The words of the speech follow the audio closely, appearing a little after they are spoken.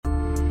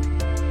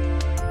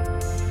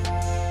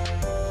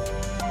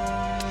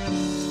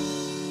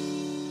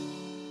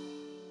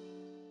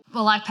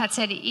Well, like Pat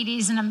said, it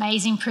is an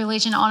amazing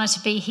privilege and honour to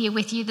be here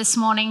with you this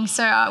morning.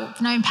 So I've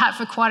known Pat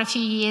for quite a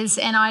few years,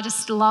 and I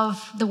just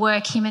love the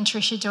work him and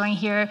Trish are doing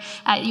here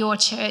at your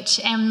church.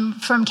 And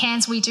from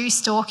Cairns, we do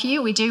stalk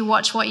you. We do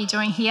watch what you're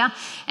doing here,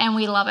 and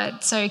we love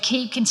it. So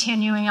keep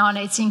continuing on.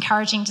 It's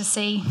encouraging to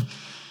see.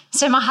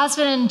 So my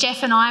husband and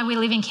Jeff and I, we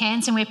live in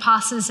Cairns, and we're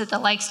pastors at the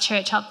Lakes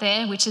Church up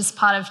there, which is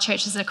part of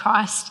Churches of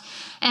Christ.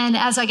 And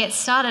as I get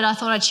started, I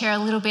thought I'd share a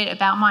little bit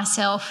about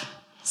myself.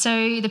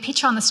 So the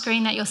picture on the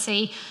screen that you'll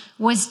see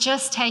was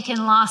just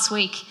taken last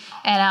week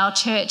at our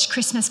church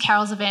Christmas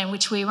Carols event,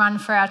 which we run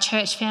for our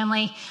church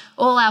family,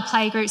 all our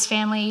playgroups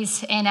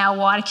families, and our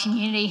wider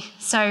community.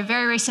 So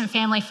very recent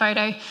family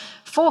photo.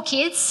 4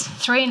 kids,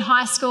 3 in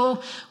high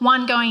school,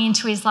 1 going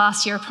into his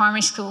last year of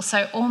primary school,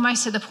 so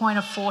almost at the point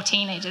of 4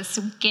 teenagers,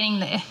 so getting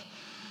there.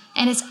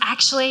 And it's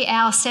actually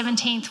our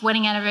 17th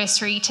wedding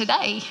anniversary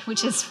today,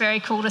 which is very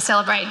cool to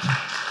celebrate.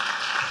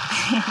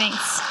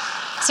 Thanks.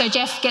 So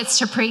Jeff gets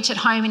to preach at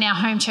home in our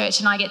home church,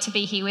 and I get to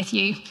be here with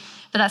you.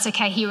 But that's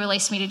okay, he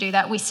released me to do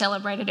that. We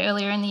celebrated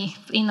earlier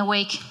in the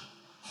week.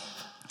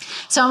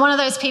 So I'm one of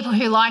those people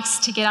who likes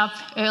to get up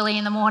early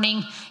in the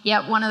morning.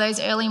 Yep, one of those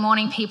early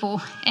morning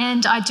people.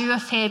 And I do a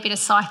fair bit of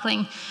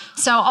cycling.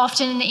 So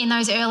often in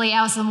those early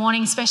hours of the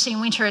morning, especially in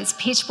winter, it's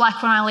pitch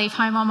black when I leave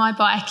home on my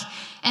bike.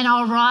 And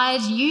I'll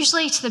ride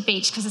usually to the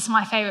beach because it's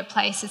my favourite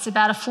place. It's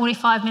about a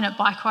 45-minute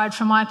bike ride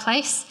from my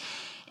place.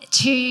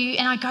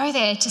 And I go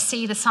there to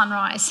see the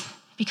sunrise.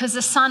 Because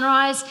the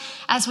sunrise,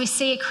 as we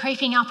see it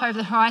creeping up over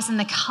the horizon,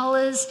 the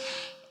colours,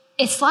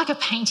 it's like a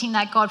painting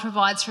that God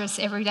provides for us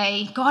every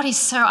day. God is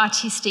so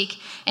artistic.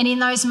 And in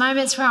those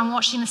moments where I'm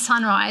watching the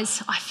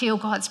sunrise, I feel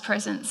God's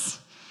presence.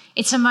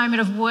 It's a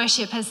moment of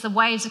worship as the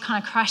waves are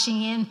kind of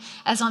crashing in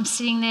as I'm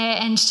sitting there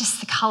and just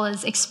the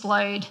colours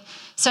explode.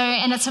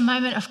 And it's a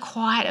moment of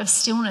quiet, of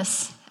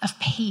stillness, of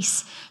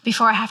peace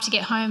before I have to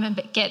get home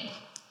and get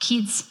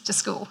kids to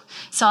school.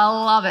 So I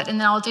love it. And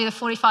then I'll do the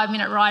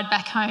 45-minute ride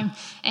back home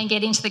and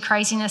get into the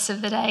craziness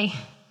of the day.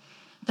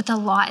 But the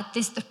light,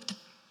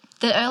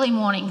 the early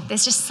morning,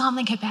 there's just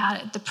something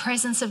about it. The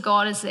presence of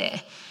God is there,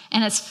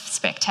 and it's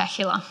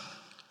spectacular.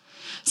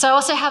 So I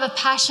also have a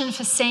passion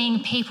for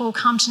seeing people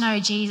come to know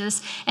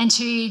Jesus and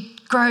to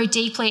grow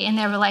deeply in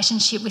their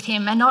relationship with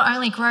him, and not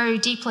only grow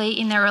deeply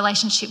in their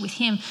relationship with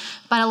him,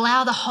 but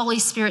allow the Holy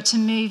Spirit to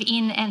move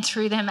in and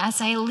through them as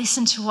they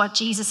listen to what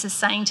Jesus is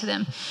saying to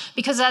them.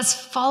 Because as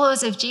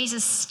followers of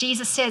Jesus,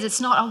 Jesus says it's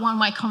not a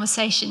one-way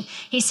conversation.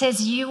 He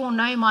says, you will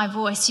know my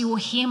voice, you will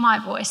hear my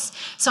voice.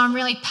 So I'm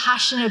really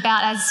passionate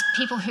about, as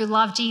people who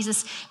love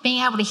Jesus,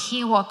 being able to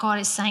hear what God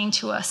is saying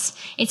to us.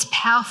 It's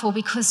powerful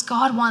because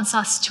God wants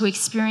us to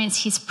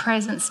experience his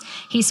presence,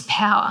 his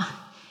power.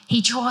 He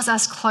draws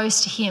us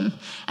close to him.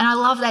 And I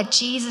love that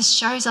Jesus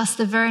shows us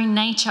the very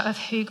nature of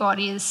who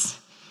God is.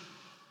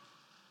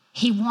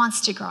 He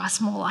wants to grow us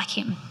more like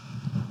him.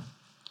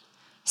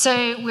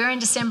 So we're in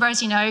December,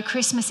 as you know.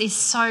 Christmas is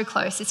so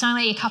close. It's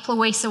only a couple of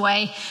weeks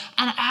away.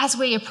 And as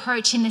we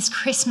approach in this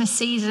Christmas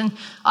season,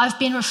 I've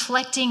been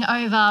reflecting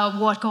over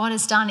what God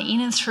has done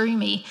in and through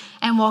me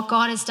and what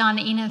God has done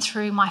in and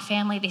through my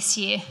family this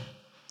year.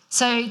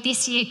 So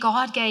this year,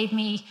 God gave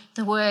me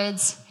the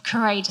words,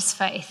 courageous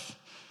faith.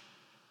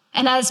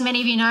 And as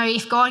many of you know,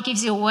 if God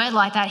gives you a word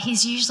like that,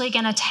 he's usually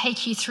going to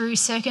take you through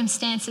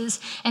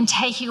circumstances and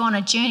take you on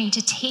a journey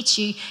to teach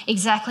you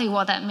exactly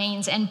what that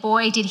means. And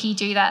boy, did he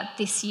do that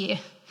this year.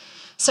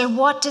 So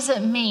what does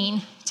it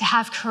mean to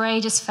have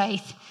courageous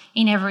faith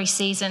in every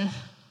season?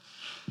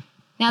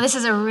 Now, this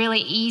is a really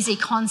easy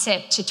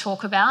concept to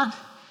talk about,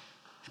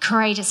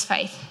 courageous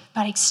faith,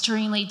 but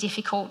extremely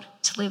difficult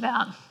to live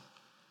out.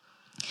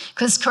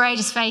 Because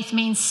courageous faith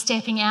means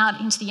stepping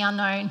out into the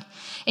unknown.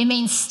 It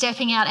means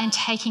stepping out and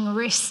taking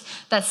risks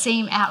that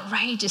seem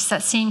outrageous,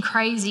 that seem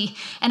crazy.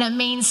 And it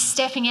means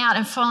stepping out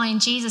and following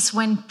Jesus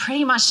when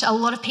pretty much a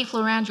lot of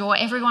people around you or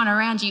everyone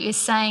around you is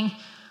saying,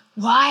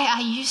 why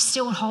are you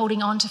still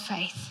holding on to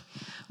faith?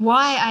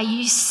 Why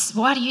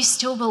do you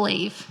still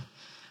believe?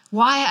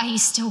 Why are you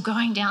still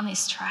going down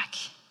this track?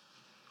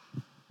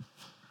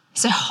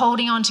 So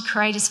holding on to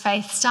courageous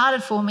faith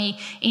started for me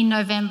in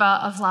November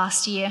of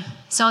last year.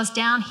 So I was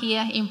down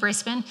here in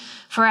Brisbane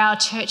for our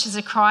Churches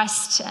of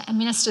Christ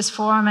Ministers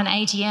Forum and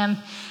AGM.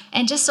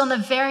 And just on the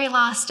very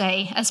last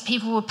day, as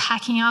people were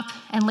packing up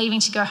and leaving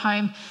to go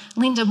home,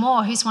 Linda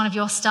Moore, who's one of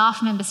your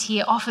staff members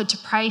here, offered to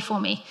pray for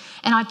me.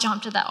 And I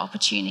jumped at that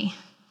opportunity.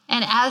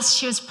 And as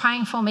she was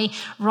praying for me,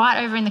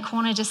 right over in the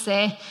corner just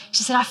there,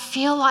 she said, I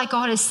feel like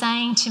God is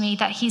saying to me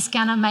that he's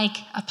going to make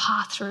a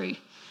path through.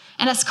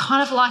 And it's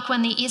kind of like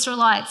when the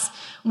Israelites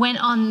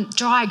went on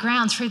dry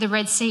ground through the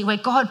Red Sea, where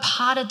God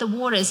parted the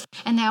waters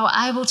and they were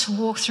able to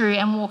walk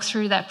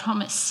through that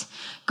promise.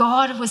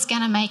 God was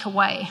going to make a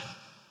way.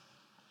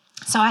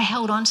 So I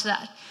held on to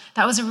that.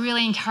 That was a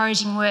really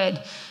encouraging word.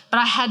 But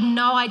I had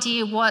no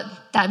idea what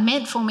that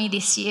meant for me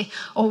this year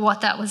or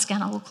what that was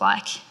going to look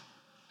like.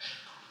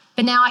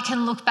 But now I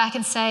can look back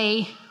and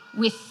say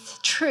with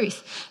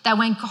truth that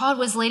when God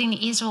was leading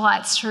the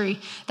Israelites through,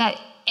 that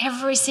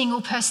every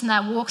single person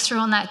that walked through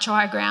on that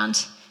dry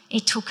ground,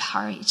 it took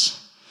courage.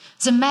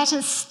 So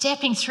imagine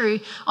stepping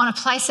through on a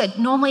place that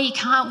normally you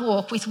can't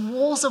walk, with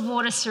walls of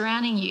water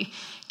surrounding you,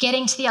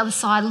 getting to the other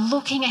side,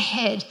 looking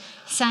ahead,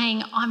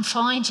 saying, I'm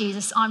following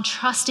Jesus, I'm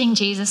trusting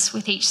Jesus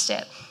with each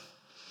step.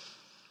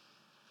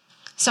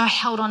 So I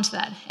held on to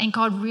that, and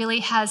God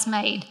really has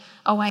made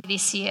a way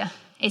this year.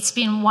 It's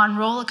been one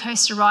roller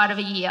coaster ride of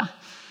a year,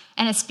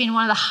 and it's been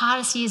one of the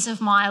hardest years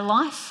of my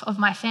life, of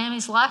my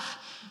family's life,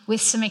 with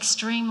some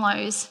extreme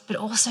lows, but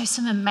also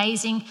some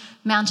amazing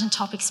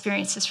mountaintop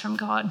experiences from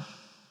God.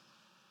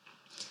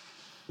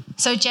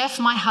 So Jeff,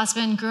 my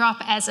husband, grew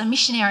up as a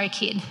missionary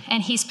kid,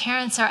 and his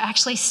parents are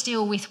actually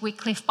still with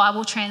Wycliffe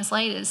Bible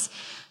translators.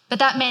 But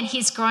that meant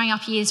his growing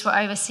up years were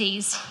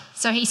overseas.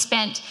 So he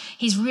spent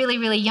his really,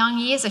 really young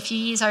years, a few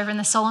years over in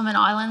the Solomon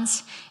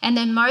Islands, and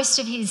then most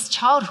of his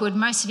childhood,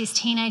 most of his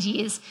teenage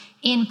years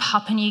in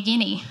Papua New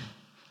Guinea.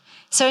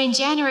 So in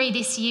January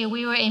this year,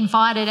 we were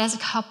invited as a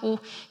couple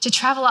to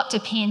travel up to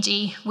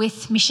PNG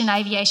with Mission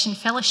Aviation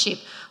Fellowship,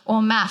 or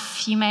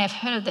MAF. You may have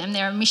heard of them.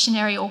 They're a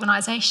missionary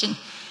organisation,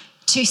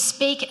 to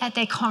speak at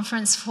their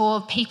conference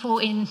for people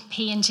in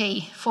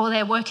PNG, for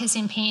their workers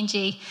in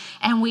PNG,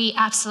 and we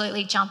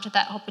absolutely jumped at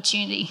that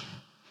opportunity.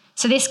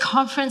 So this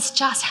conference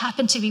just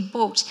happened to be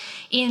booked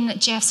in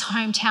Jeff's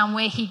hometown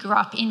where he grew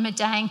up, in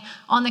Madang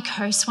on the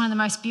coast, one of the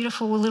most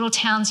beautiful little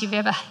towns you've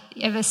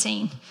ever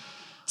seen.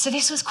 So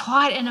this was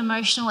quite an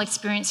emotional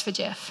experience for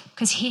Jeff,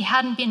 because he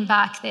hadn't been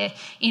back there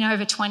in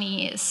over 20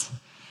 years.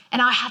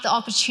 And I had the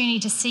opportunity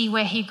to see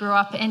where he grew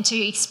up and to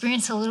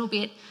experience a little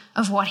bit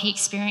of what he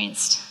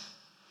experienced.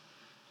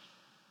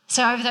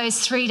 So over those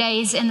 3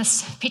 days, and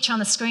this picture on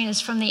the screen is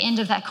from the end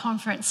of that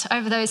conference,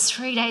 over those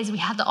 3 days we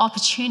had the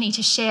opportunity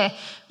to share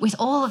with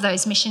all of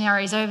those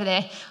missionaries over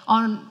there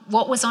on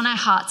what was on our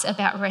hearts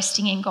about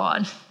resting in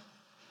God.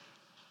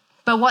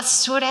 But what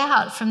stood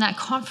out from that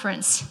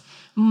conference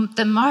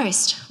the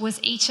most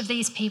was each of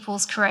these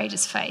people's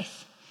courageous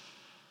faith.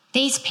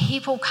 These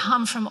people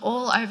come from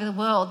all over the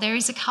world. There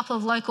is a couple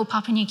of local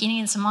Papua New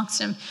Guineans amongst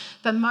them,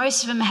 but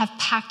most of them have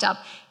packed up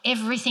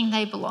everything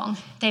they belong.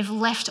 They've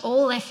left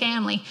all their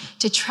family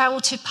to travel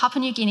to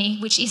Papua New Guinea,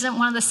 which isn't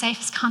one of the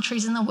safest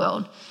countries in the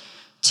world,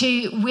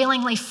 to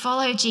willingly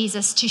follow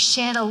Jesus, to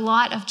share the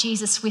light of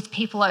Jesus with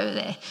people over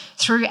there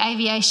through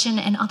aviation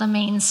and other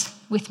means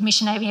with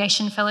Mission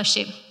Aviation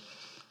Fellowship.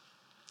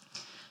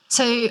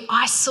 So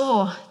I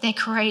saw their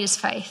courageous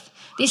faith.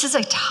 This is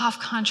a tough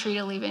country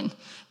to live in.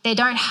 They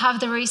don't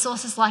have the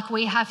resources like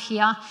we have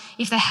here.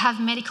 If they have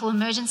medical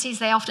emergencies,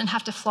 they often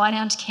have to fly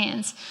down to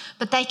Cairns.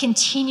 But they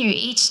continue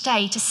each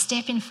day to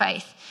step in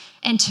faith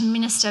and to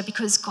minister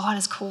because God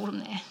has called them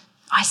there.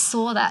 I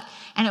saw that,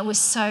 and it was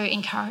so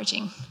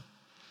encouraging.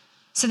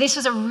 So this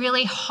was a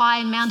really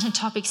high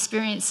mountaintop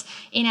experience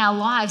in our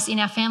lives, in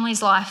our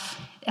family's life,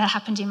 that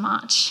happened in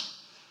March.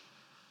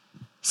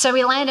 So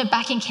we landed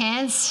back in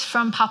Cairns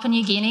from Papua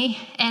New Guinea,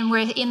 and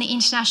we're in the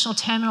international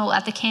terminal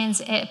at the Cairns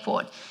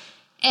airport.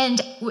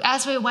 And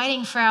as we were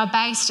waiting for our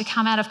bags to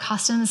come out of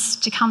customs,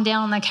 to come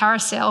down on the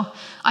carousel,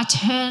 I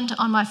turned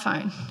on my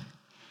phone,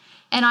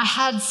 and I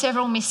had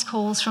several missed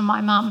calls from my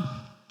mum.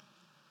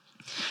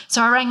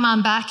 So I rang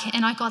Mum back,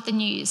 and I got the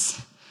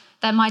news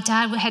that my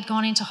dad had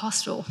gone into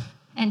hospital,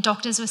 and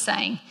doctors were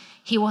saying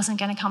he wasn't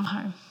going to come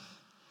home.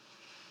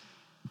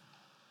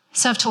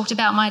 So I've talked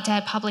about my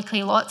dad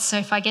publicly a lot, so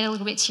if I get a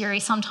little bit teary,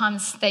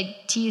 sometimes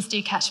tears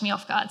do catch me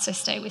off guard, so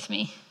stay with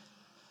me.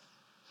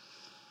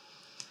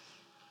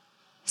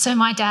 So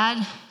my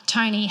dad,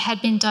 Tony,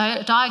 had been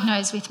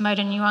diagnosed with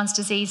motor neurons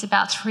disease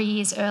about 3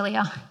 years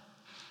earlier,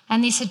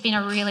 and this had been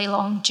a really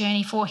long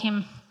journey for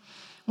him,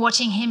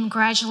 watching him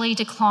gradually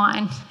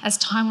decline as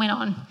time went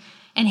on,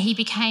 and he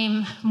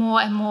became more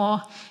and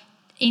more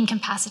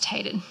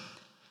incapacitated.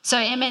 So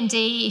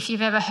MND, if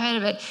you've ever heard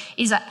of it,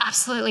 is an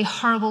absolutely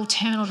horrible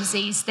terminal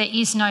disease. There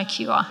is no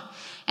cure,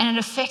 and it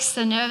affects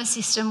the nervous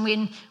system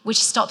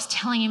which stops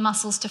telling your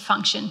muscles to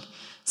function.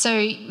 So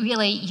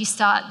really you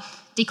start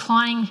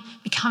declining,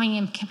 becoming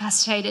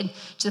incapacitated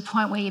to the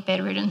point where you're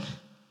bedridden.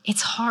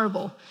 It's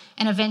horrible,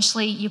 and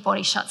eventually your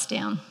body shuts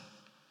down.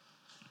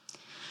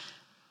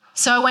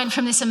 So I went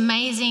from this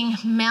amazing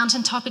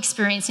mountaintop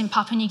experience in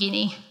Papua New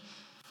Guinea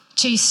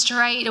to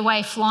straight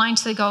away flying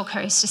to the Gold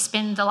Coast to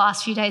spend the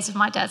last few days of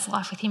my dad's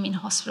life with him in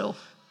hospital.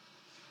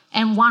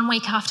 And 1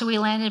 week after we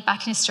landed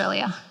back in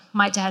Australia,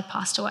 my dad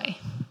passed away.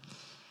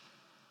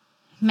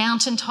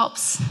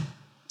 Mountaintops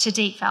to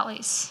deep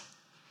valleys.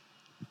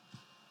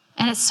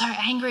 And it's so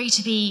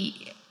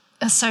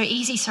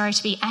easy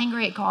to be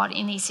angry at God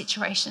in these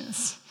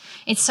situations.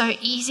 It's so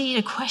easy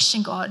to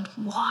question God,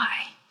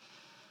 why?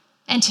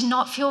 And to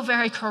not feel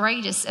very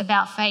courageous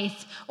about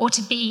faith, or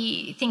to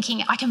be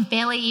thinking, I can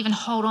barely even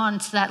hold on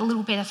to that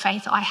little bit of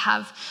faith I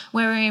have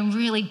when we're in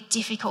really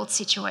difficult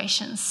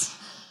situations.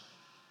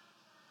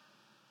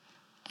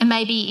 And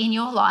maybe in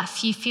your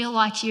life, you feel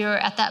like you're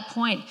at that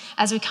point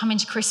as we come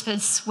into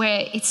Christmas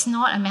where it's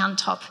not a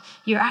mountaintop.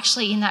 You're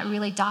actually in that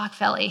really dark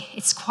valley.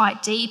 It's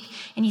quite deep,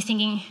 and you're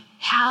thinking,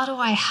 how do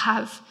I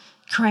have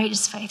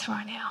courageous faith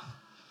right now?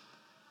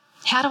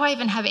 How do I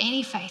even have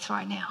any faith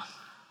right now?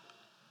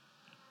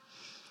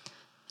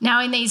 Now,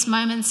 in these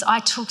moments, I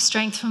took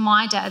strength from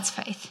my dad's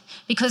faith,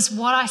 because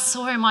what I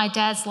saw in my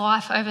dad's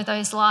life over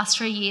those last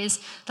 3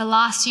 years, the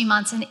last few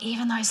months, and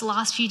even those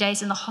last few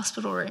days in the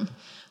hospital room,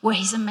 were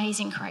his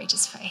amazing,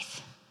 courageous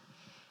faith.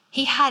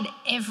 He had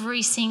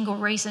every single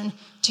reason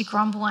to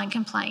grumble and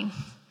complain.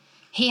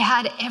 He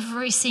had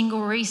every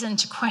single reason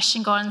to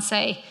question God and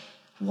say,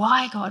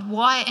 "Why, God?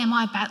 Why am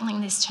I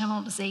battling this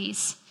terminal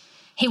disease?"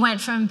 He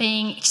went from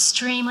being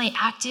extremely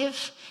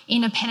active,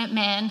 independent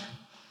man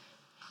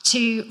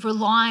to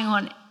relying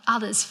on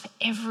others for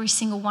every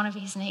single one of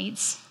his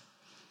needs.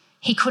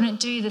 He couldn't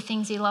do the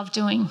things he loved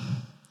doing.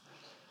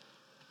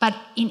 But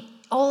in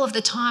all of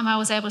the time I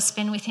was able to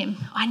spend with him,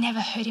 I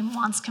never heard him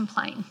once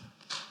complain.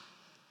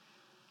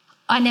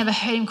 I never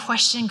heard him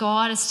question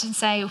God as to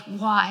say,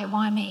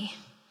 why me?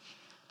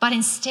 But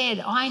instead,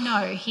 I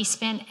know he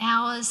spent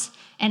hours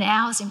and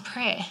hours in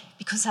prayer,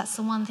 because that's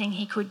the one thing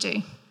he could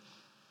do.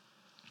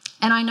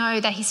 And I know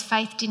that his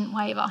faith didn't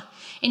waver.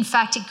 In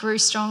fact, it grew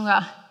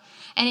stronger.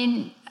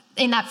 And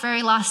in that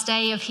very last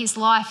day of his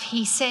life,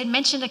 he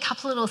mentioned a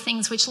couple of little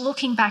things which,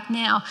 looking back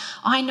now,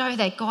 I know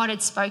that God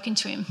had spoken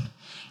to him.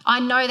 I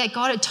know that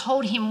God had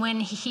told him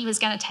when he was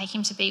going to take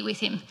him to be with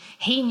him.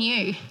 He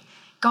knew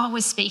God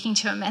was speaking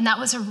to him, and that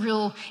was a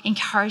real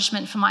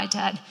encouragement for my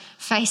dad,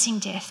 facing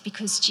death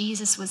because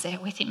Jesus was there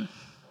with him.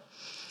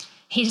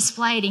 He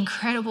displayed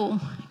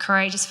incredible,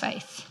 courageous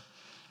faith,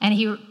 and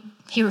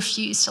he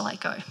refused to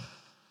let go.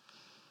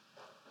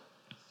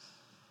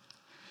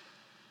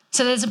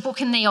 So there's a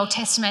book in the Old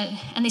Testament,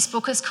 and this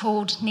book is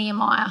called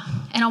Nehemiah.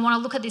 And I want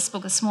to look at this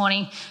book this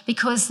morning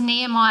because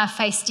Nehemiah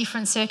faced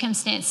different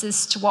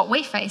circumstances to what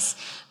we face,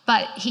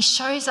 but he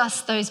shows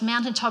us those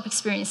mountaintop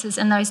experiences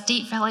and those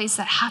deep valleys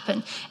that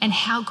happen and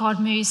how God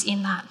moves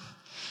in that.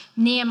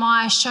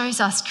 Nehemiah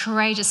shows us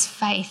courageous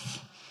faith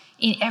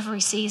in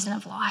every season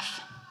of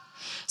life.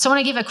 So I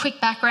want to give a quick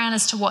background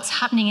as to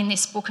what's happening in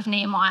this book of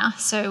Nehemiah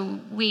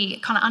so we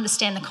kind of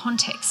understand the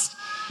context.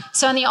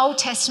 So in the Old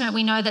Testament,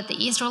 we know that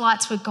the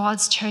Israelites were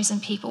God's chosen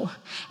people,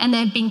 and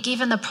they'd been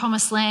given the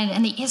promised land,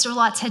 and the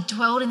Israelites had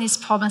dwelled in this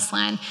promised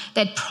land.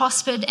 They'd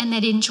prospered and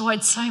they'd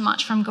enjoyed so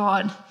much from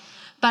God.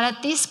 But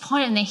at this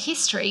point in their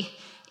history,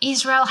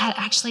 Israel had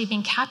actually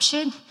been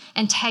captured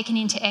and taken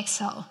into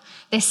exile.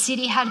 Their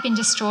city had been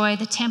destroyed,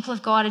 the temple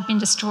of God had been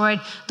destroyed,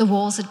 the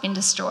walls had been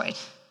destroyed.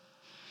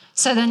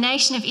 So the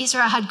nation of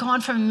Israel had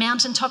gone from a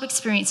mountaintop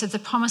experience of the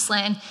promised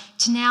land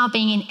to now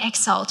being in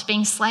exile, to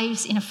being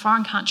slaves in a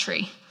foreign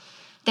country.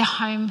 Their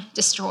home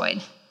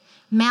destroyed.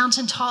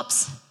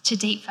 Mountaintops to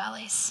deep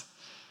valleys.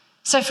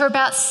 So for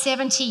about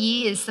 70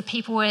 years, the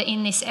people were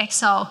in this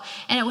exile,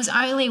 and it was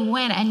only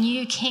when a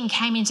new king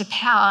came into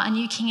power, a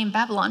new king in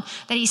Babylon,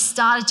 that he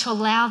started to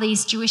allow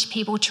these Jewish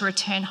people to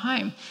return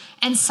home.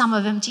 And some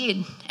of them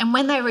did. And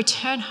when they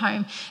returned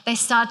home, they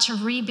started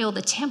to rebuild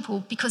the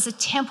temple, because the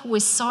temple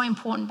was so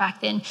important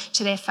back then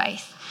to their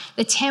faith.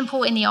 The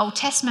temple in the Old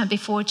Testament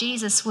before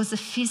Jesus was the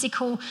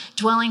physical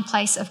dwelling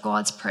place of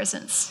God's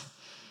presence.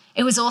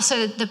 It was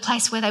also the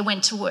place where they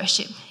went to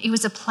worship. It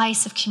was a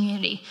place of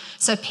community.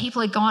 So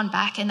people had gone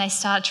back and they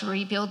started to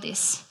rebuild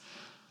this.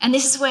 And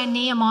this is where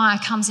Nehemiah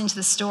comes into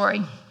the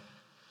story.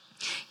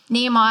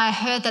 Nehemiah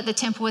heard that the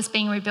temple was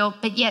being rebuilt,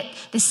 but yet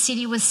the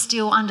city was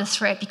still under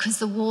threat because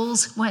the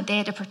walls weren't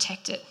there to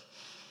protect it.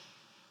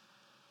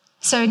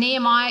 So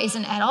Nehemiah is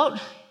an adult,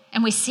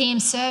 and we see him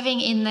serving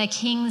in the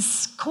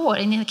king's court,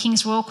 in the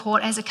king's royal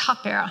court, as a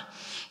cupbearer.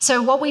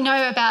 So what we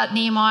know about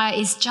Nehemiah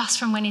is just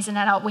from when he's an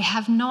adult. We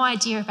have no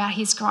idea about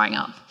his growing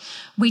up.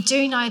 We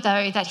do know,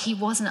 though, that he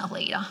wasn't a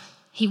leader.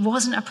 He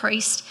wasn't a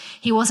priest.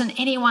 He wasn't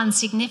anyone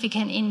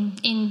significant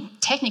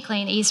technically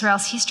in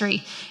Israel's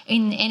history,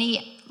 in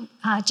any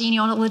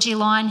genealogy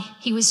line.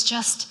 He was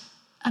just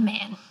a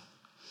man.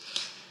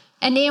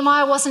 And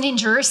Nehemiah wasn't in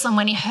Jerusalem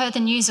when he heard the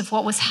news of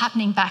what was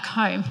happening back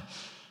home,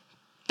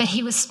 but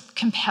he was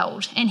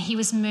compelled and he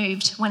was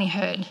moved when he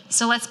heard.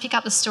 So let's pick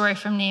up the story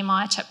from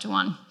Nehemiah chapter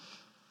 1.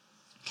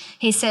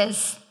 He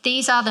says,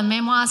 "These are the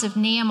memoirs of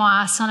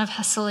Nehemiah, son of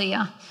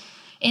Hasaliah.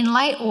 In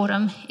late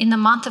autumn, in the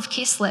month of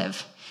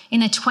Kislev, in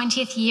the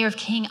 20th year of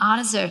King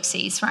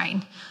Artaxerxes'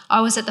 reign,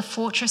 I was at the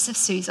fortress of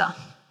Susa.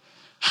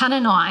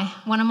 Hanani,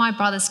 one of my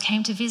brothers,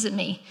 came to visit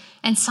me,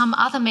 and some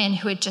other men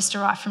who had just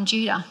arrived from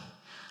Judah.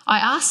 I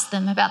asked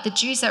them about the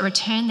Jews that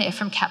returned there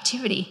from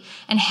captivity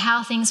and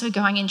how things were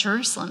going in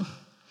Jerusalem.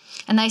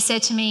 And they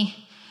said to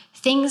me,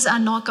 'Things are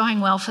not going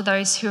well for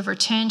those who have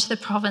returned to the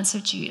province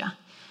of Judah.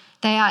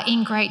 They are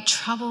in great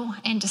trouble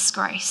and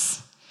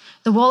disgrace.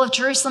 The wall of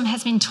Jerusalem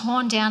has been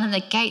torn down and the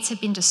gates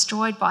have been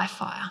destroyed by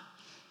fire.'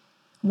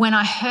 When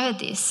I heard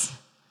this,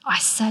 I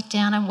sat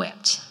down and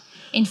wept.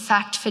 In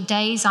fact, for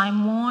days I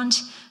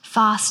mourned,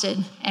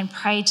 fasted, and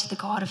prayed to the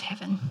God of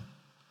heaven."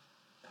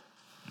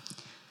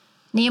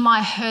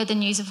 Nehemiah heard the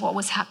news of what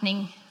was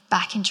happening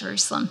back in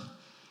Jerusalem.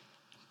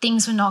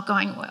 Things were not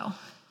going well.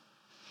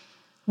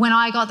 When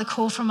I got the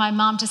call from my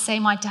mum to say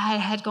my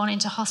dad had gone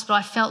into hospital,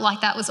 I felt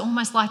like that was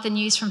almost like the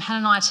news from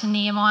Hanani to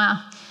Nehemiah.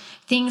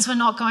 Things were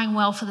not going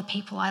well for the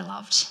people I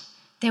loved.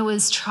 There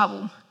was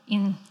trouble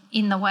in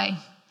the way.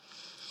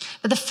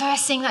 But the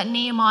first thing that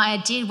Nehemiah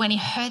did when he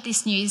heard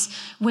this news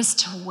was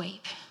to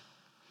weep.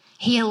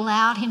 He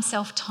allowed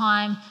himself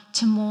time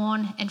to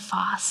mourn and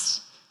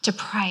fast, to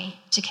pray,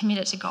 to commit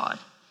it to God.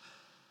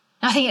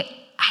 And I think it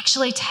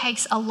actually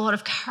takes a lot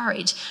of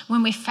courage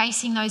when we're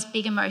facing those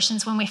big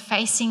emotions, when we're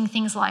facing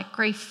things like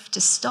grief,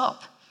 to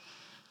stop,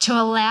 to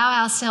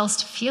allow ourselves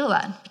to feel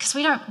that, because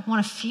we don't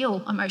want to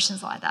feel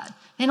emotions like that.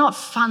 They're not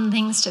fun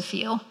things to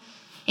feel.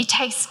 It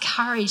takes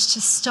courage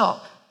to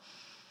stop,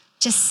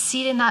 to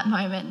sit in that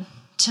moment,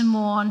 to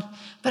mourn,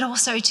 but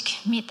also to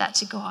commit that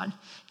to God,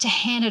 to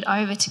hand it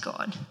over to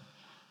God.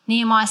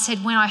 Nehemiah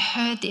said, when I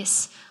heard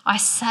this, I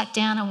sat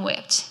down and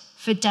wept.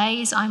 For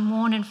days I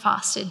mourned and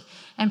fasted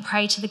and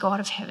prayed to the God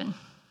of heaven.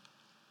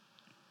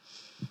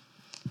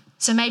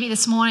 So maybe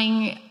this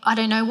morning, I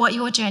don't know what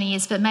your journey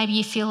is, but maybe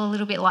you feel a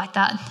little bit like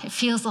that. It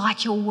feels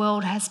like your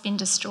world has been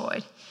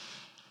destroyed.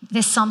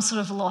 There's some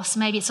sort of loss.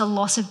 Maybe it's a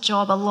loss of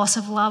job, a loss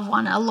of loved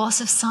one, a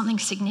loss of something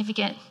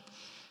significant.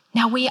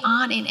 Now, we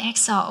aren't in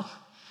exile.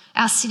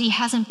 Our city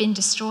hasn't been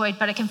destroyed,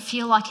 but it can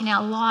feel like in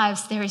our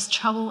lives there is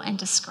trouble and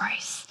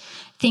disgrace.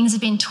 Things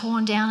have been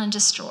torn down and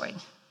destroyed.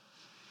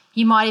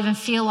 You might even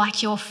feel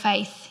like your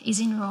faith is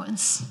in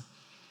ruins.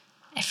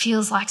 It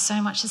feels like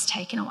so much is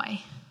taken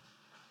away.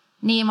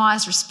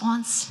 Nehemiah's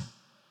response: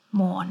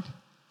 mourn,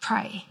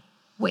 pray,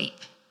 weep.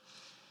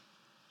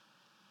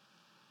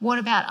 What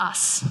about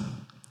us?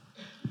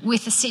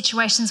 With the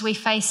situations we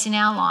face in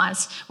our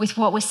lives, with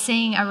what we're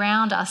seeing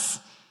around us,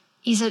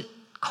 is it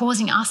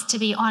causing us to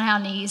be on our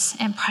knees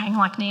and praying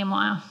like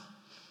Nehemiah?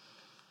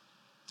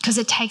 Because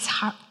it takes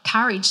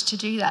courage to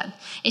do that.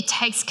 It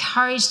takes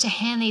courage to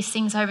hand these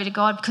things over to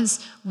God,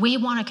 because we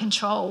want to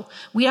control.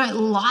 We don't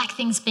like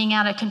things being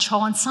out of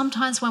control. And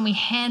sometimes when we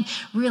hand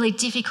really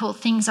difficult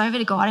things over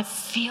to God, it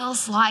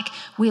feels like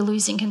we're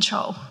losing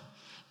control.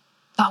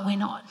 But we're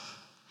not.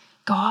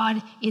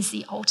 God is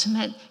the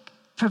ultimate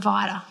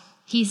provider.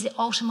 He's the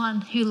ultimate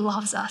one who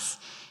loves us.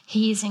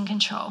 He is in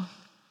control.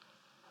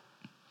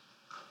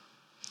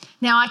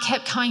 Now, I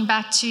kept coming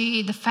back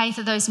to the faith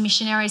of those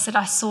missionaries that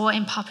I saw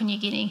in Papua New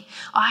Guinea.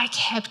 I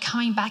kept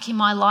coming back in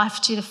my life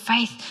to the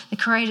faith, the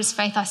courageous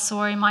faith I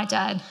saw in my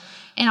dad.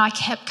 And I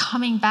kept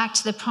coming back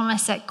to the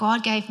promise that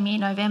God gave me in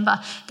November,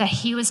 that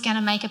he was going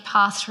to make a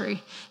path through,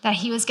 that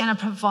he was going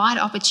to provide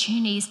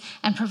opportunities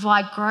and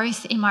provide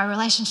growth in my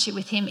relationship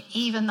with him,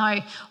 even though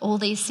all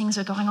these things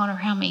were going on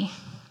around me.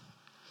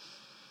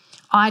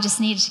 I just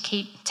needed to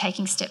keep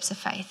taking steps of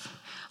faith.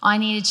 I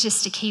needed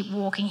just to keep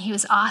walking. He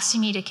was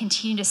asking me to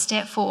continue to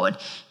step forward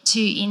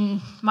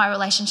in my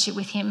relationship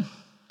with him.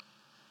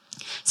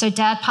 So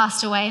Dad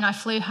passed away and I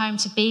flew home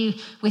to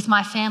be with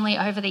my family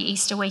over the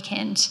Easter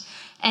weekend.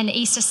 And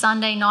Easter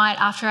Sunday night,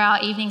 after our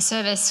evening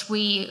service,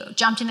 we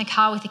jumped in the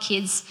car with the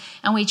kids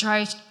and we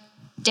drove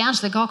down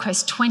to the Gold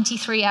Coast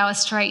 23 hours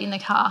straight in the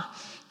car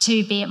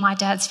to be at my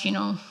dad's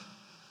funeral.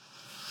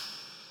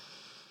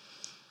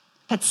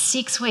 But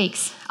 6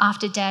 weeks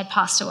after Dad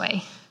passed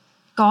away,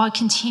 God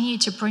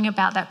continued to bring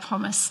about that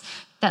promise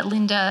that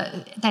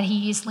he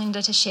used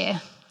Linda to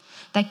share,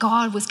 that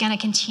God was going to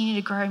continue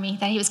to grow me,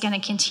 that he was going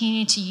to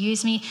continue to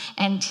use me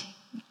and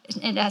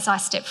as I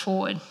step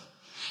forward.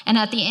 And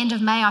at the end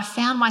of May, I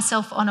found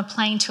myself on a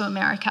plane to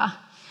America.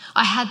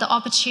 I had the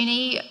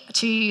opportunity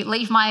to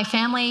leave my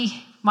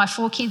family, my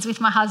 4 kids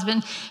with my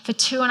husband, for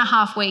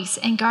 2.5 weeks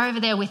and go over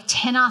there with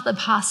 10 other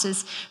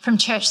pastors from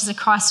Churches of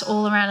Christ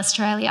all around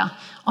Australia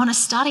on a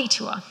study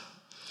tour,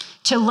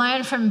 to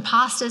learn from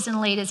pastors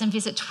and leaders and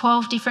visit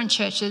 12 different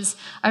churches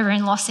over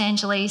in Los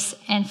Angeles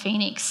and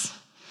Phoenix.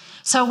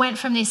 So I went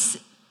from this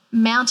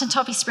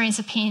mountaintop experience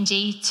of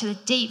PNG to the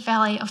deep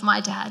valley of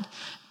my dad,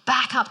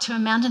 back up to a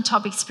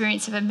mountaintop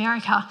experience of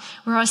America,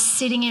 where I was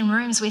sitting in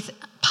rooms with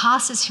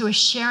pastors who were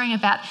sharing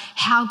about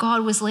how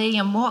God was leading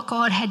and what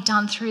God had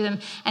done through them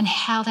and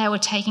how they were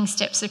taking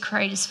steps of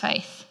courageous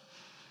faith.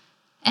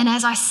 And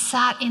as I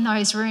sat in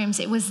those rooms,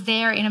 it was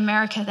there in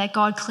America that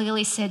God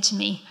clearly said to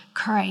me,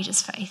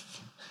 courageous faith.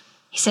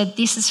 He said,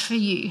 this is for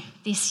you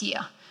this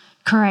year,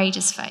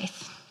 courageous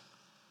faith.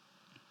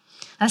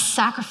 A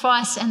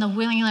sacrifice and the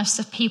willingness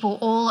of people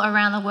all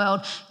around the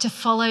world to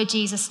follow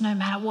Jesus no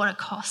matter what it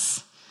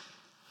costs.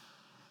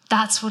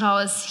 That's what I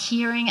was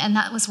hearing and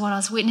that was what I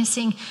was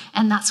witnessing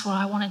and that's what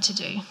I wanted to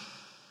do.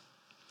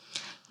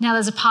 Now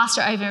there's a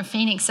pastor over in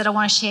Phoenix that I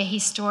want to share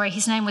his story.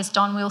 His name was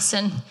Don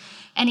Wilson.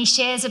 And he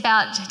shares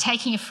about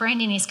taking a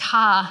friend in his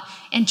car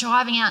and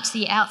driving out to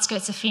the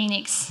outskirts of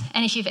Phoenix.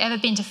 And if you've ever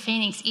been to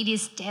Phoenix, it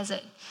is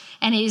desert.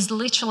 And it is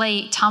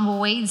literally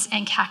tumbleweeds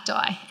and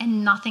cacti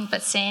and nothing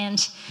but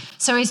sand.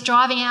 So he's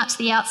driving out to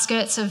the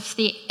outskirts of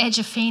the edge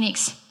of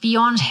Phoenix,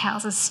 beyond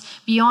houses,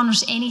 beyond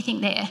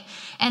anything there.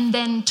 And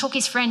then took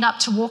his friend up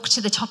to walk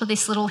to the top of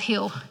this little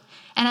hill.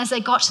 And as they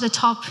got to the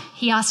top,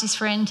 he asked his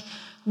friend,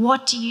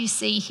 "What do you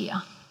see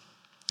here?"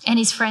 And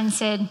his friend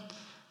said,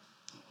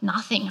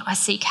 "Nothing. I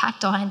see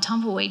cacti and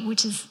tumbleweed,"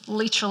 which is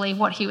literally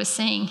what he was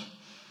seeing.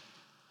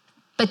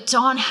 But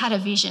Don had a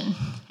vision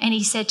and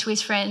he said to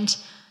his friend,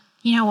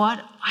 "You know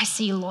what? I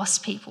see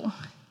lost people."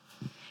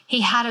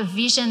 He had a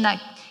vision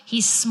that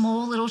his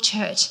small little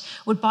church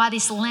would buy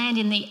this land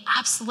in the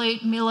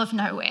absolute middle of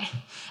nowhere,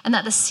 and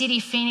that the city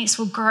of Phoenix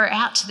would grow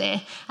out to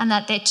there, and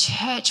that their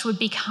church would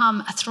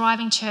become a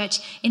thriving church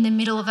in the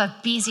middle of a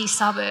busy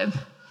suburb.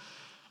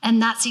 And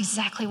that's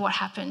exactly what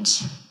happened.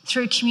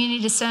 Through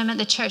community discernment,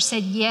 the church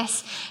said,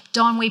 yes,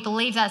 Don, we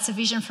believe that's a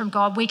vision from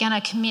God. We're going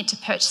to commit to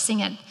purchasing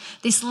it.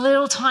 This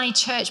little tiny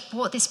church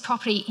bought this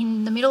property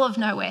in the middle of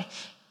nowhere,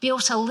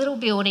 built a little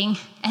building,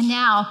 and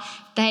now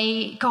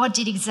God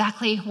did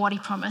exactly what he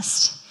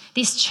promised.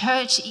 This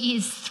church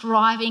is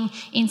thriving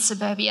in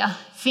suburbia.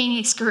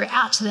 Phoenix grew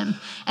out to them,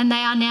 and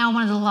they are now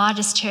one of the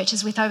largest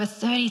churches with over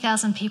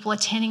 30,000 people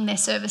attending their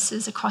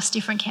services across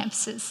different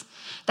campuses.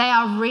 They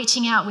are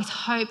reaching out with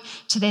hope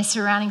to their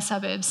surrounding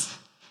suburbs.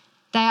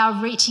 They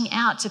are reaching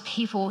out to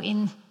people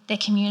in their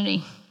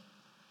community.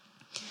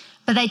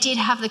 But they did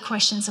have the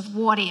questions of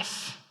what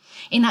if?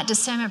 In that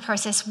discernment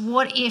process,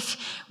 what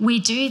if we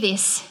do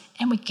this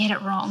and we get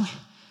it wrong?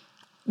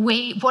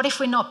 What if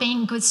we're not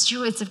being good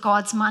stewards of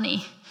God's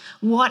money?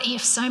 What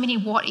if? So many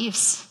what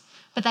ifs.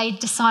 But they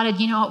decided,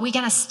 you know what, we're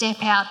going to step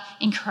out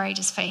in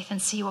courageous faith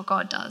and see what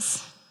God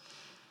does.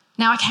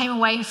 Now I came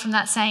away from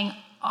that saying,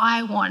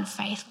 I want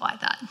faith like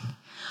that.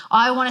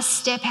 I want to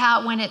step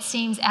out when it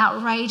seems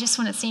outrageous,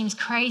 when it seems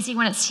crazy,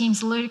 when it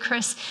seems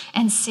ludicrous,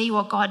 and see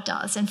what God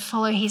does and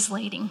follow his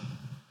leading.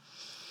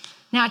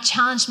 Now it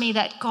challenged me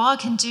that God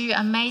can do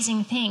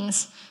amazing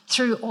things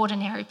through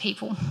ordinary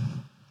people,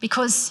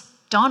 because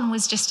Don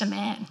was just a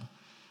man.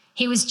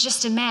 He was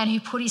just a man who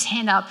put his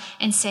hand up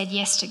and said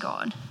yes to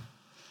God.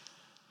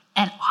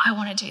 And I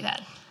want to do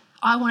that.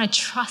 I want to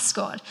trust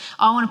God.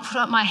 I want to put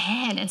up my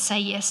hand and say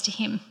yes to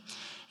him.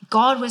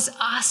 God was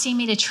asking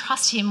me to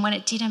trust him when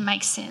it didn't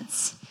make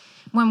sense.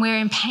 When we're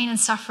in pain and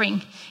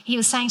suffering, he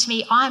was saying to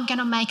me, I'm going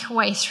to make a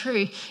way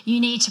through. You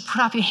need to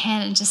put up your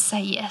hand and just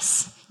say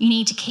yes. You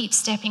need to keep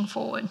stepping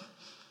forward.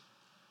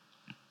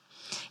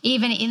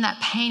 Even in that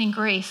pain and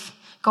grief,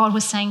 God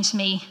was saying to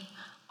me,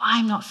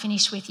 I'm not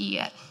finished with you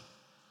yet.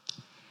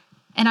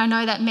 And I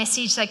know that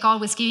message that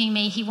God was giving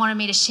me, he wanted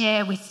me to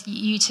share with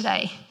you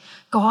today.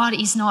 God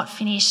is not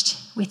finished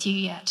with you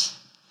yet.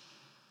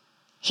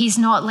 He's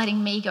not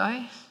letting me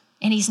go,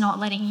 and he's not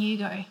letting you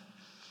go.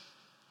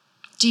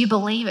 Do you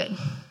believe it?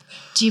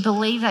 Do you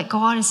believe that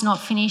God is not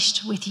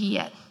finished with you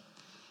yet?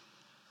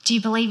 Do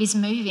you believe he's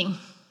moving?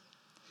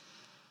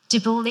 Do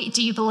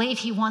you believe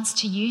he wants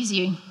to use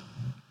you?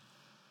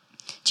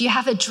 Do you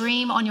have a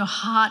dream on your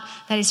heart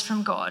that is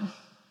from God?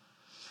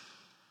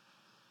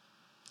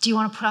 Do you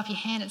want to put up your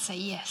hand and say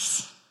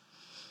yes?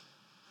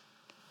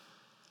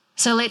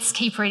 So let's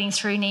keep reading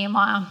through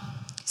Nehemiah.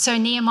 So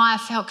Nehemiah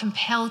felt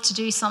compelled to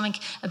do something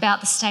about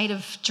the state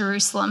of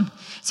Jerusalem.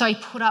 So he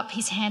put up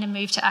his hand and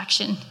moved to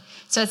action.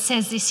 So it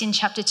says this in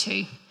chapter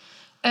 2.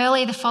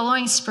 Early the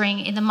following spring,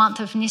 in the month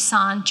of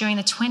Nisan, during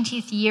the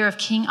 20th year of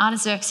King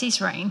Artaxerxes'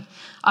 reign,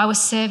 I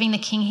was serving the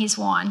king his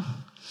wine.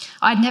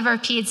 I had never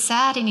appeared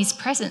sad in his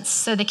presence,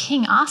 so the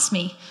king asked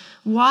me,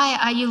 "Why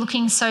are you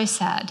looking so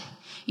sad?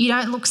 You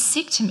don't look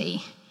sick to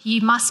me.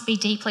 You must be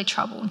deeply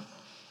troubled."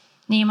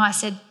 Nehemiah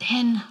said,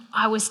 "Then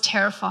I was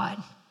terrified."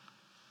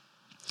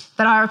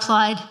 But I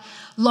replied,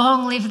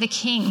 "Long live the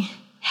king.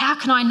 How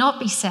can I not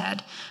be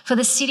sad? For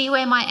the city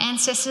where my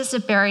ancestors are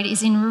buried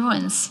is in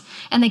ruins,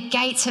 and the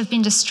gates have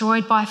been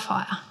destroyed by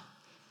fire."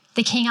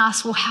 The king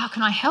asked, "Well, how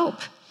can I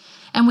help?"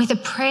 And with a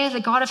prayer to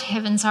the God of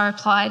heavens, I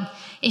replied,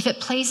 "If it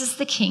pleases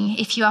the king,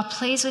 if you are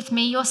pleased with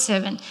me, your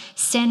servant,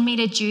 send me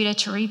to Judah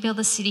to rebuild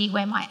the city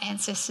where my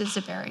ancestors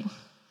are buried."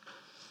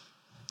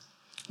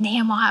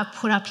 Nehemiah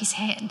put up his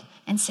hand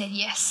and said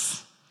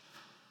yes.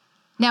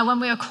 Now, when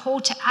we are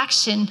called to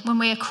action, when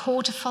we are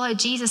called to follow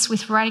Jesus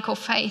with radical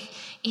faith,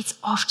 it's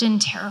often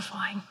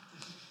terrifying.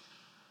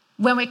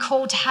 When we're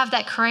called to have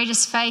that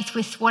courageous faith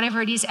with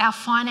whatever it is, our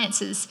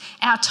finances,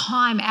 our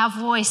time, our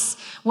voice,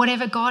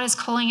 whatever God is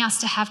calling us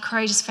to have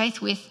courageous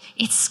faith with,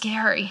 it's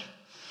scary.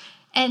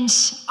 And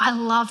I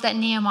love that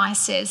Nehemiah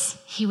says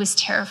he was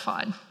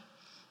terrified.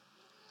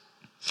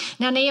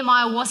 Now,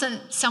 Nehemiah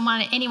wasn't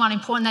anyone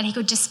important that he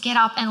could just get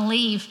up and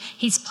leave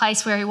his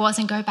place where he was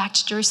and go back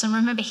to Jerusalem.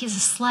 Remember, he's a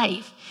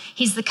slave.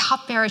 He's the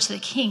cupbearer to the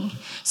king.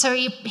 So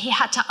he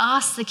had to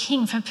ask the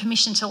king for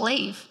permission to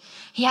leave.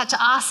 He had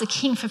to ask the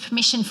king for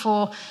permission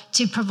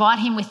to provide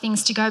him with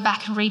things to go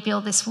back and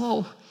rebuild this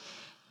wall.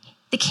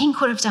 The king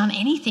could have done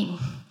anything.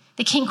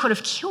 The king could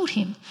have killed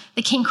him.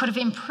 The king could have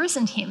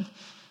imprisoned him.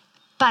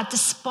 But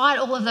despite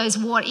all of those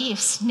what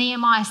ifs,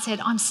 Nehemiah said,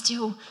 I'm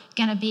still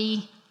going to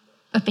be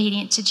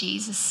obedient to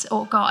Jesus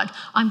or God.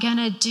 I'm going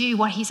to do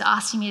what he's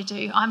asking me to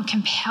do. I'm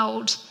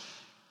compelled.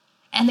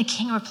 And the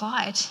king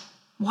replied,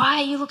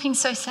 "Why are you looking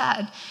so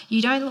sad?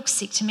 You don't look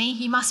sick to me.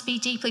 You must be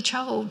deeply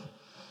troubled."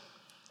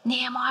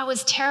 Nehemiah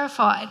was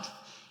terrified.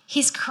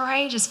 His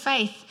courageous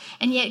faith,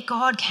 and yet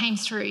God came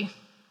through.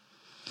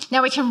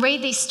 Now, we can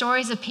read these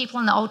stories of people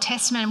in the Old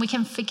Testament and we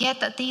can forget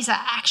that these are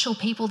actual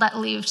people that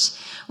lived.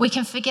 We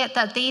can forget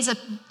that these are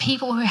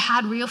people who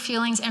had real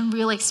feelings and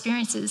real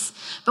experiences.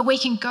 But we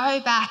can go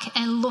back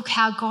and look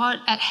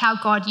at how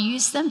God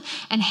used them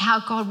and how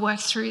God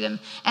worked through them.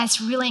 And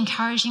it's really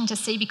encouraging to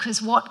see,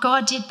 because what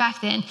God did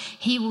back then,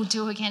 he will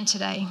do again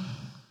today.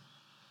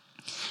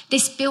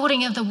 This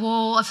building of the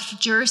wall of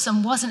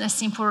Jerusalem wasn't a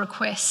simple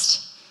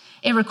request.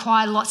 It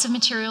required lots of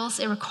materials,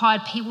 it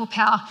required people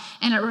power,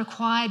 and it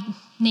required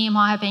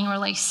Nehemiah being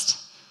released.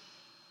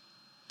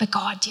 But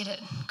God did it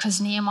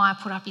because Nehemiah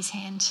put up his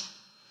hand.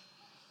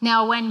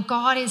 Now, when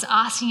God is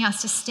asking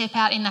us to step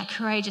out in that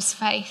courageous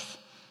faith,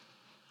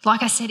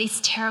 like I said,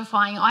 it's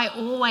terrifying. I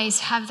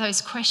always have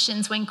those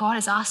questions when God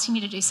is asking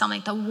me to do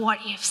something, the what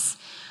ifs.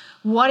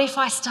 What if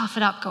I stuff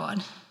it up,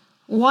 God?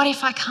 What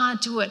if I can't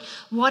do it?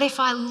 What if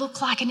I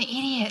look like an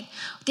idiot?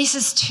 This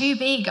is too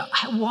big.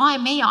 Why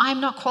me?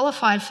 I'm not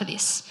qualified for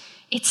this.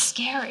 It's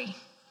scary.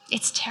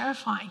 It's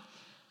terrifying.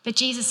 But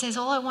Jesus says,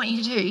 all I want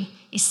you to do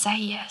is say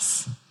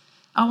yes.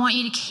 I want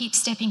you to keep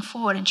stepping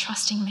forward and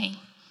trusting me.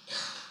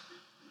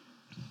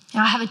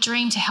 Now, I have a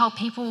dream to help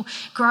people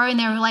grow in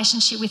their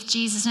relationship with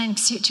Jesus and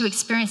to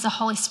experience the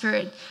Holy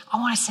Spirit. I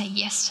want to say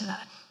yes to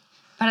that.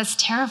 But it's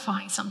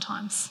terrifying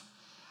sometimes.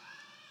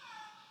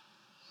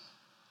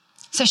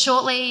 So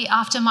shortly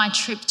after my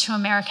trip to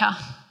America,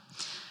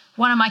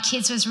 one of my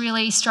kids was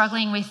really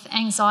struggling with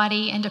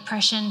anxiety and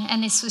depression,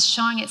 and this was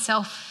showing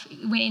itself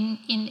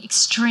in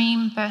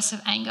extreme bursts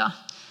of anger.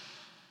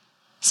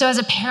 So as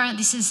a parent,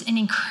 this is an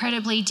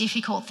incredibly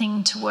difficult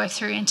thing to work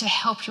through and to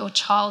help your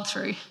child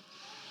through.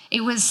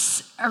 It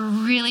was a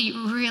really,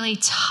 really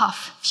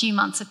tough few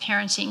months of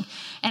parenting,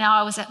 and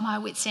I was at my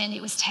wit's end.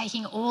 It was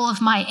taking all of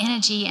my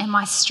energy and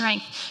my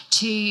strength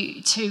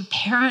to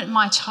parent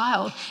my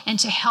child and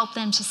to help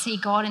them to see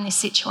God in this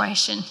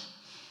situation.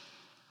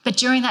 But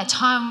during that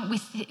time,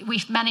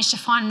 we've managed to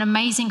find an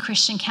amazing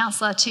Christian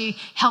counsellor to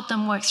help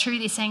them work through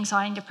this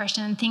anxiety and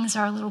depression, and things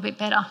are a little bit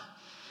better.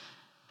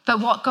 But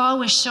what God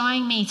was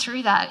showing me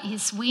through that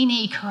is we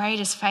need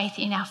courageous faith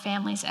in our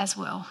families as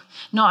well.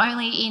 Not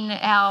only in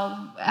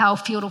our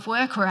field of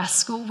work or our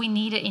school, we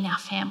need it in our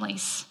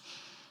families.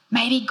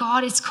 Maybe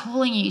God is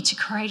calling you to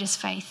courageous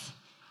faith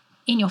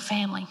in your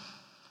family.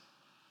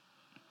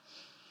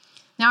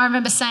 Now, I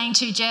remember saying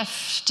to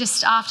Jeff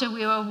just after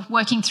we were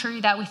working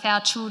through that with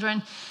our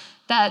children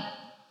that,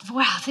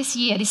 wow, this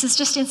is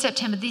just in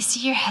September, this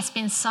year has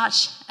been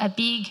such a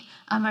big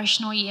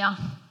emotional year.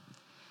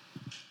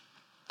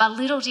 But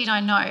little did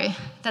I know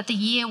that the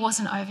year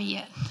wasn't over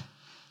yet.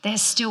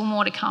 There's still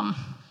more to come.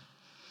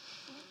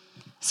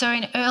 So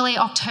in early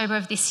October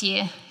of this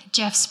year,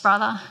 Jeff's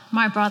brother,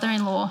 my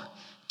brother-in-law,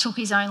 took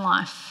his own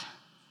life.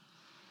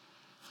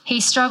 He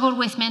struggled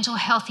with mental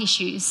health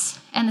issues,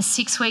 and the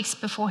 6 weeks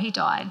before he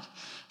died,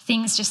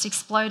 things just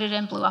exploded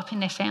and blew up in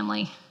their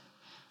family.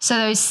 So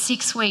those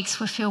 6 weeks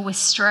were filled with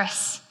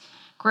stress,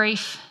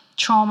 grief,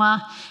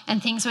 trauma,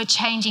 and things were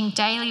changing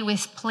daily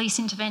with police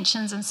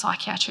interventions and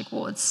psychiatric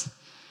wards.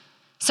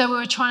 So we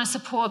were trying to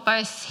support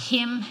both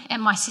him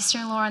and my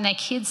sister-in-law and their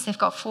kids. They've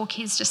got 4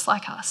 kids just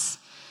like us.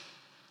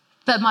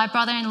 But my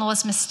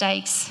brother-in-law's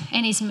mistakes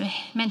and his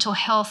mental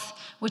health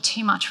were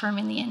too much for him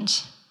in the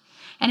end.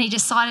 And he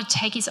decided to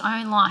take his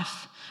own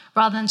life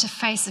rather than to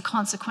face the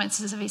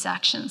consequences of his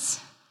actions.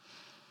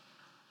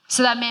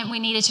 So that meant we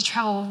needed to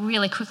travel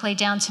really quickly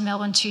down to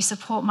Melbourne to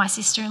support my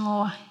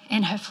sister-in-law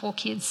and her 4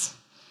 kids,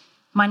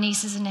 my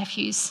nieces and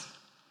nephews.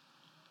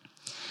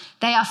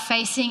 They are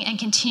facing and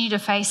continue to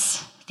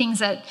face things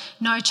that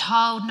no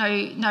child,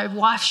 no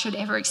wife should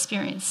ever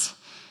experience.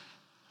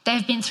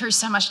 They've been through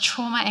so much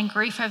trauma and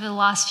grief over the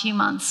last few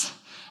months,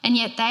 and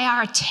yet they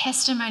are a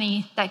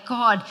testimony that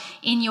God,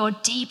 in your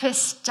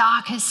deepest,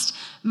 darkest,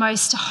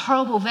 most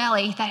horrible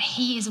valley, that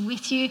he is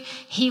with you,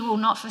 he will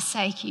not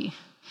forsake you.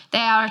 They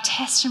are a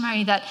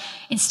testimony that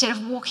instead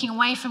of walking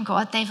away from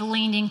God, they've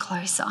leaned in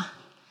closer.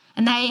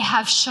 And they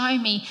have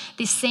shown me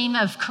this theme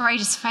of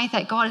courageous faith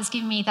that God has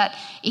given me, that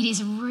it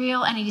is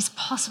real and it is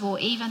possible,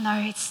 even though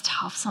it's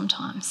tough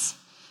sometimes.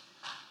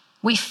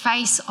 We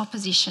face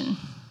opposition.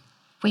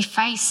 We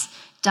face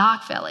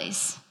dark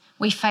valleys.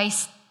 We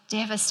face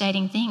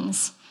devastating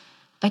things,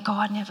 but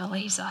God never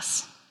leaves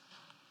us.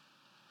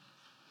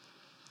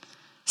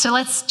 So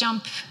let's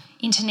jump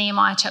into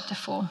Nehemiah chapter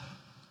 4.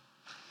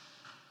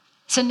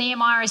 So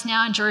Nehemiah is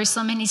now in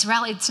Jerusalem and he's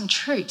rallied some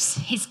troops.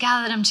 He's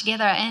gathered them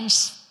together and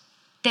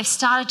they've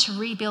started to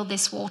rebuild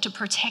this wall to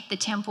protect the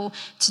temple,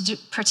 to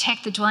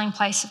protect the dwelling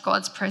place of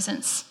God's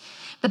presence.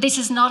 But this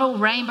is not all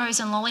rainbows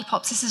and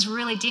lollipops. This is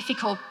really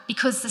difficult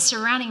because the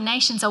surrounding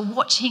nations are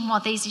watching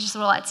what these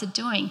Israelites are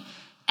doing,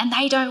 and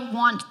they don't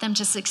want them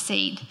to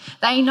succeed.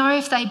 They know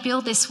if they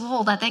build this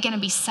wall that they're going to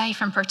be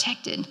safe and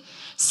protected.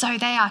 So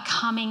they are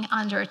coming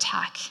under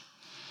attack.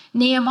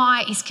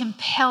 Nehemiah is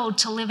compelled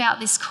to live out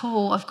this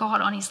call of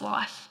God on his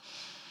life.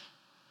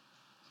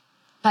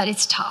 But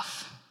it's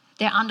tough.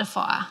 They're under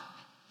fire.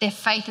 Their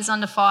faith is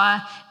under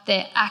fire.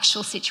 Their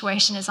actual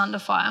situation is under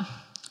fire.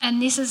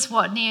 And this is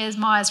what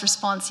Nehemiah's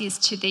response is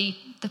to the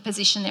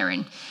position they're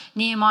in.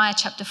 Nehemiah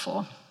chapter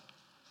 4,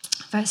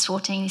 verse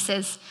 14, he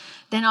says,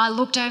 "Then I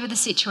looked over the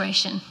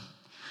situation.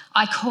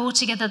 I called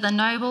together the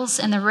nobles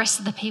and the rest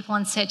of the people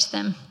and said to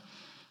them,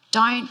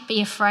 'Don't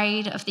be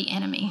afraid of the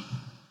enemy.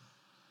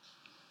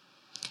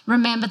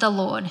 Remember the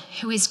Lord,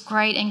 who is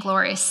great and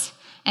glorious,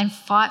 and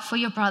fight for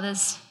your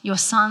brothers, your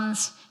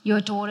sons, your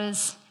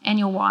daughters, and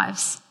your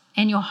wives,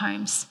 and your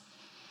homes.'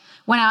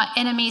 When our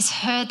enemies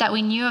heard that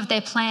we knew of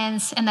their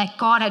plans and that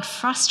God had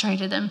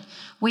frustrated them,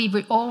 we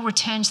all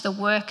returned to the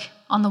work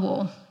on the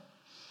wall."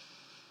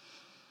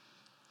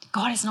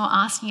 God is not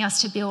asking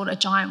us to build a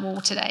giant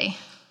wall today,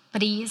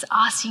 but he is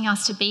asking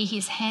us to be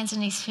his hands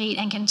and his feet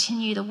and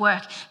continue the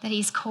work that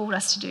he's called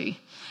us to do.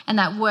 And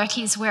that work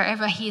is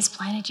wherever he has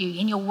planted you,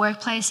 in your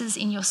workplaces,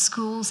 in your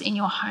schools, in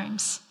your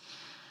homes.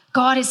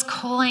 God is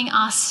calling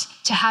us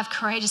to have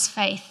courageous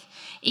faith,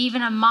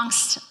 even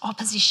amongst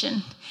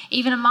opposition,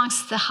 even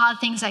amongst the hard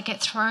things that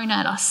get thrown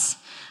at us.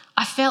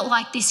 I felt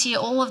like this year,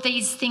 all of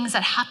these things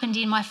that happened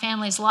in my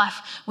family's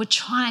life were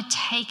trying to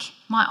take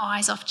my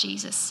eyes off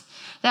Jesus.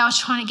 They were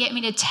trying to get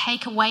me to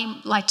take away,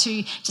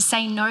 to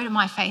say no to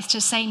my faith,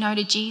 to say no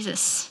to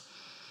Jesus.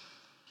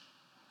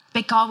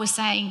 But God was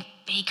saying,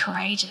 be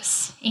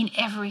courageous. In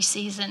every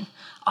season,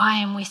 I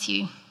am with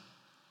you.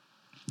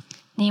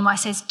 Nehemiah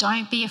says,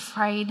 don't be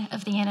afraid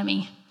of the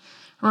enemy.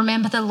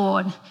 Remember the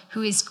Lord,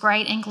 who is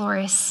great and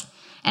glorious,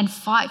 and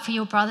fight for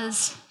your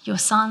brothers, your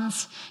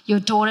sons, your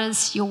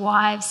daughters, your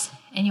wives,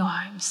 and your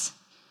homes.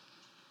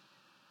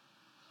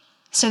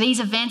 So these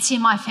events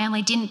in my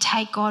family didn't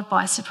take God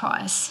by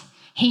surprise.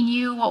 He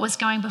knew what was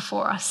going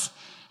before us.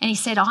 And he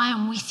said, I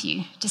am with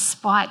you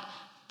despite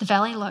the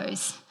valley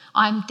lows.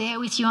 I'm there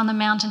with you on the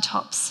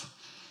mountaintops.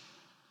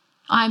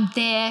 I'm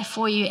there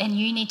for you, and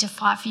you need to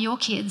fight for your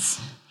kids.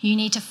 You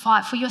need to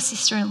fight for your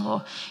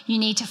sister-in-law. You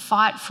need to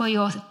fight for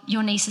your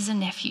nieces and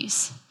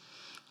nephews.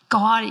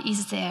 God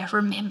is there.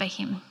 Remember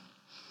him.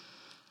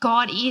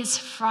 God is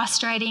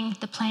frustrating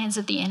the plans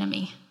of the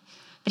enemy,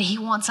 but he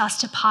wants us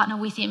to partner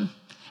with him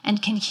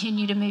and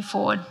continue to move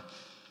forward.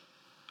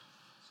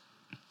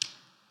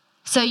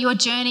 So your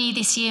journey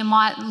this year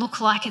might look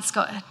like it's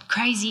got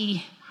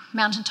crazy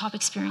mountaintop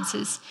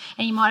experiences,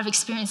 and you might have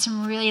experienced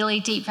some really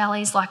deep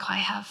valleys like I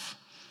have.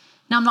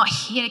 Now, I'm not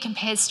here to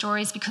compare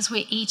stories because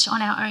we're each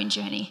on our own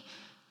journey.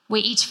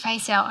 We each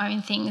face our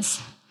own things.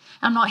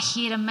 I'm not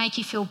here to make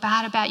you feel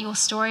bad about your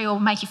story or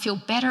make you feel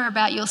better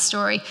about your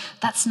story.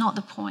 That's not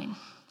the point.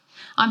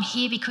 I'm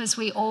here because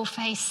we all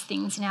face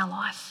things in our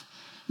life,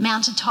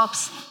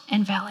 mountaintops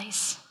and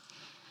valleys.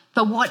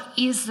 But what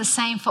is the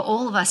same for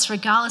all of us,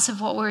 regardless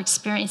of what we're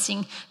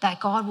experiencing,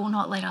 that God will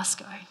not let us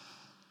go.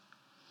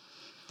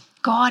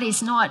 God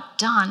is not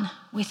done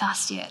with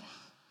us yet.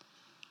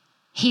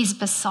 He's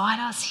beside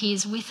us, he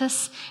is with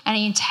us, and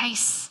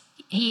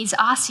he is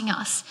asking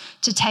us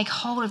to take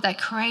hold of that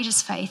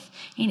courageous faith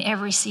in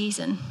every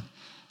season.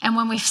 And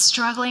when we're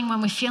struggling,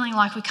 when we're feeling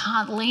like we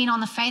can't lean on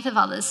the faith of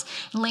others,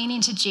 lean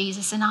into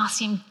Jesus and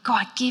ask him,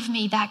 God, give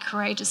me that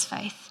courageous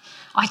faith.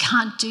 I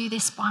can't do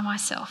this by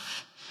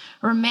myself.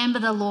 Remember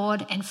the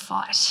Lord and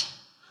fight.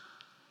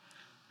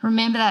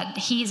 Remember that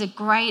he is a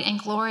great and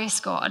glorious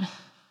God,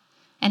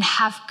 and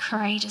have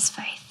courageous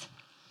faith.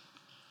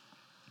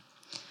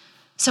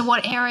 So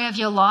what area of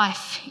your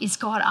life is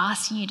God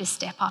asking you to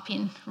step up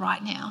in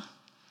right now?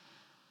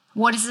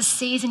 What is the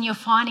season you're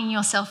finding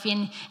yourself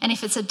in? And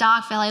if it's a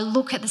dark valley,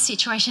 look at the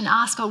situation,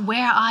 ask God,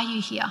 where are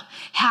you here?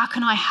 How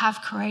can I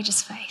have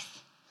courageous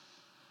faith?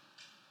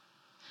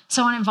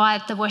 So I want to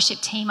invite the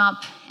worship team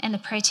up and the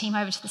prayer team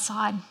over to the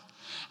side.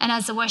 And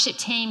as the worship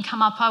team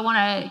come up, I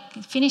want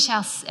to finish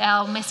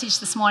our message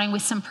this morning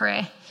with some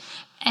prayer.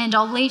 And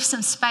I'll leave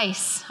some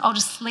space. I'll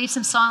just leave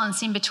some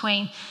silence in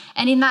between.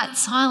 And in that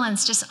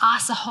silence, just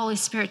ask the Holy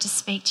Spirit to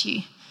speak to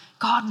you.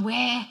 God,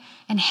 where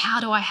and how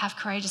do I have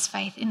courageous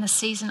faith in the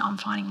season I'm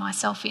finding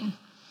myself in?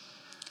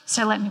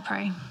 So let me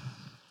pray.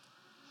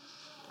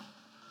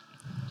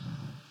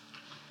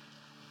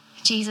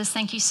 Jesus,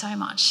 thank you so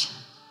much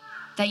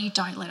that you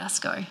don't let us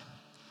go,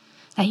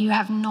 that you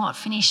have not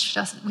finished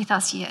with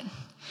us yet,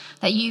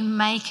 that you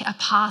make a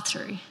path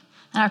through.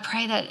 And I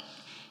pray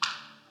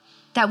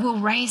that we'll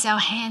raise our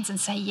hands and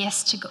say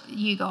yes to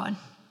you, God.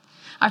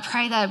 I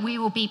pray that we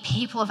will be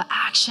people of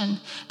action,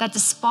 that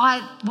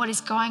despite what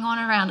is going on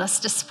around us,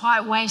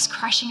 despite waves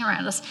crashing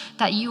around us,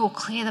 that you will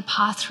clear the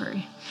path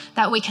through,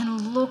 that we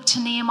can look to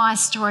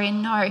Nehemiah's story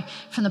and know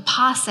from the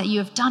past that you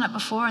have done it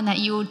before and that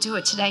you will do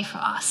it today for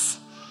us,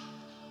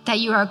 that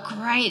you are a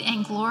great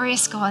and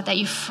glorious God, that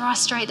you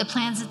frustrate the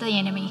plans of the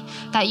enemy,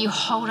 that you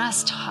hold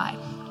us tight.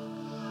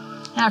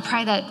 And I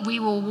pray that we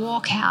will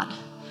walk out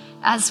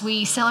as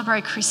we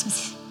celebrate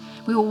Christmas,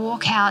 we will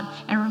walk out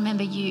and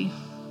remember you.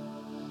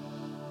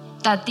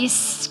 That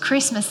this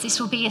Christmas, this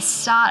will be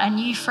a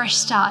new fresh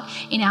start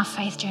in our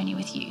faith journey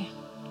with you.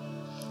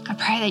 I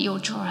pray that you'll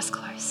draw us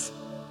close.